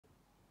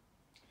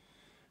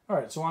All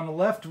right, so on the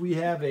left we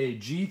have a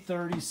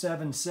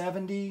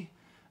G3770.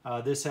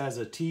 This has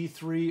a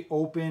T3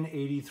 open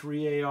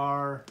 83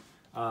 AR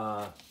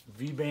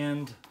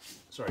V-band,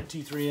 sorry,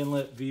 T3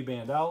 inlet,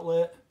 V-band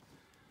outlet.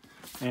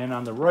 And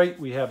on the right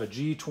we have a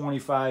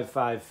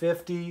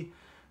G25-550.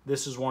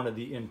 This is one of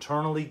the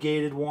internally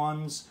gated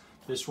ones.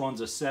 This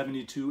runs a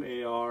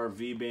 72 AR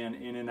V-band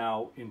in and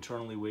out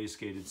internally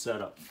wastegated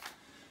setup.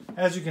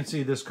 As you can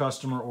see, this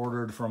customer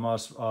ordered from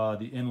us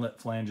the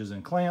inlet flanges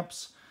and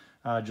clamps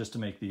just to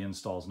make the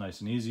installs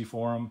nice and easy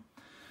for them.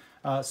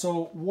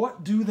 So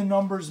what do the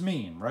numbers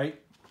mean,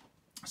 right?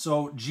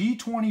 So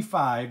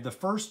G25, the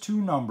first two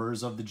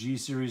numbers of the G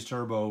Series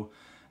Turbo,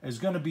 is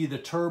going to be the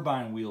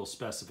turbine wheel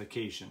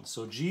specification.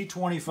 So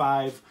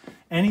G25,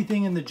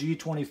 anything in the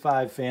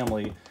G25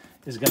 family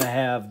is going to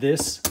have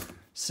this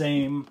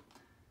same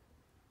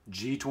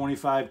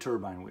G25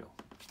 turbine wheel.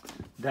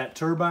 That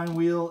turbine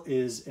wheel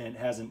has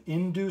an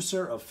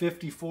inducer of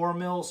 54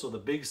 mil, so the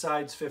big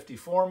side's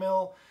 54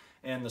 mil,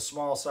 and the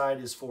small side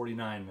is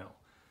 49 mil.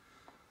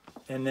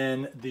 And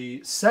then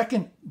the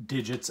second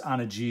digits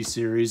on a G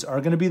Series are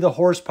going to be the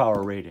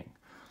horsepower rating.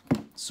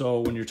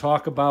 So when you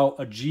talk about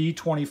a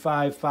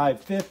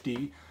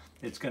G25-550,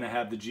 it's going to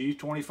have the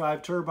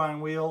G25 turbine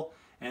wheel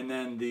and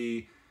then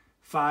the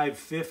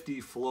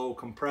 550 flow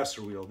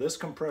compressor wheel. This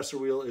compressor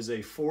wheel is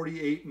a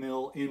 48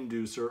 mil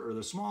inducer, or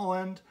the small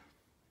end,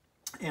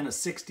 and a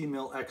 60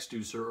 mil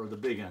exducer, or the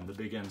big end. The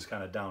big end's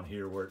kind of down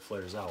here where it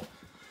flares out.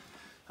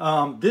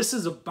 This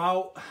is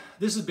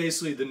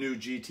basically the new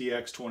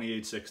GTX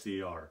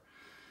 2860R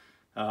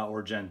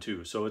or Gen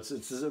 2. So it's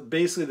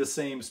basically the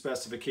same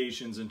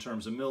specifications in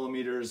terms of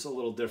millimeters, a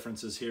little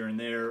differences here and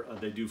there.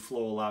 They do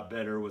flow a lot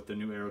better with the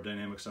new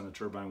aerodynamics on the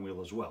turbine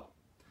wheel as well.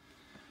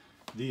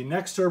 The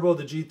next turbo,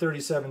 the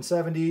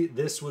G3770,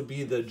 this would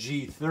be the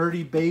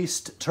G30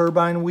 based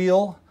turbine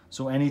wheel.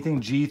 So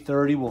anything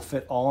G30 will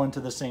fit all into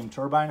the same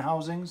turbine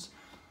housings.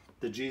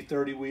 The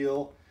G30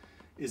 wheel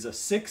is a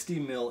 60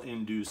 mil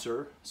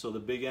inducer. So the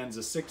big end's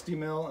a 60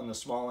 mil and the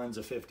small end's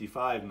a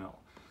 55 mil.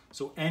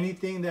 So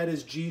anything that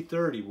is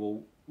G30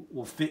 will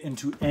fit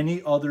into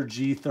any other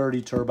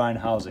G30 turbine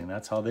housing.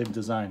 That's how they've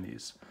designed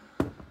these.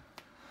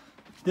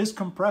 This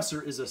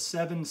compressor is a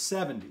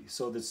 770,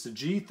 so that's the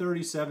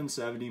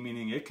G3770,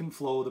 meaning it can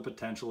flow the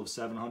potential of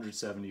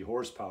 770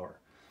 horsepower.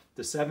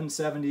 The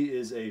 770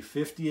 is a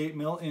 58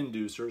 mil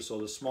inducer, so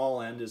the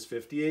small end is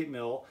 58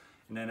 mil,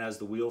 and then as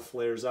the wheel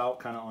flares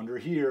out kind of under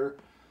here,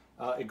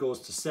 it goes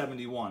to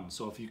 71.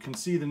 So if you can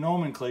see the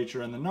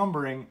nomenclature and the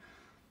numbering,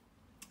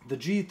 the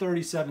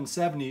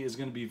G3770 is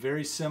going to be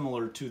very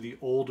similar to the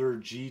older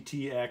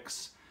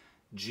GTX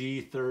the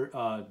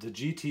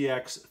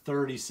GTX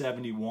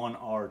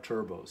 3071R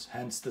turbos,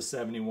 hence the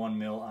 71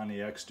 mil on the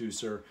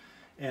exducer,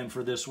 and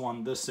for this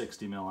one, the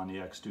 60 mil on the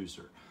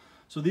exducer.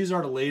 So these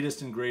are the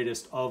latest and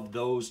greatest of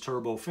those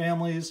turbo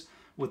families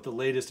with the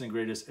latest and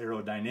greatest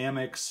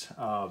aerodynamics.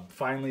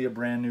 Finally, a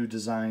brand new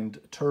designed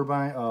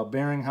turbine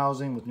bearing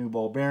housing with new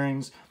ball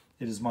bearings.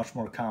 It is much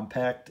more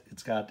compact.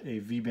 It's got a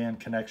V-band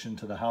connection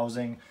to the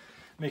housing,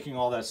 making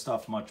all that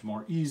stuff much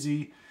more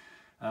easy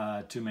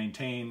to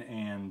maintain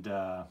and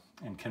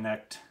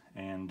connect,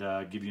 and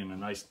give you a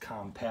nice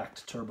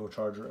compact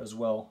turbocharger as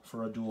well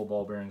for a dual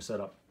ball bearing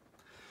setup.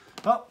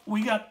 Well,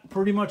 we got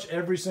pretty much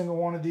every single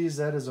one of these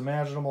that is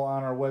imaginable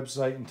on our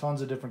website in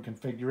tons of different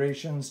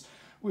configurations.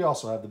 We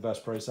also have the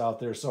best price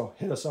out there, so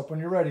hit us up when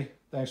you're ready.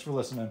 Thanks for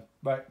listening.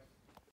 Bye.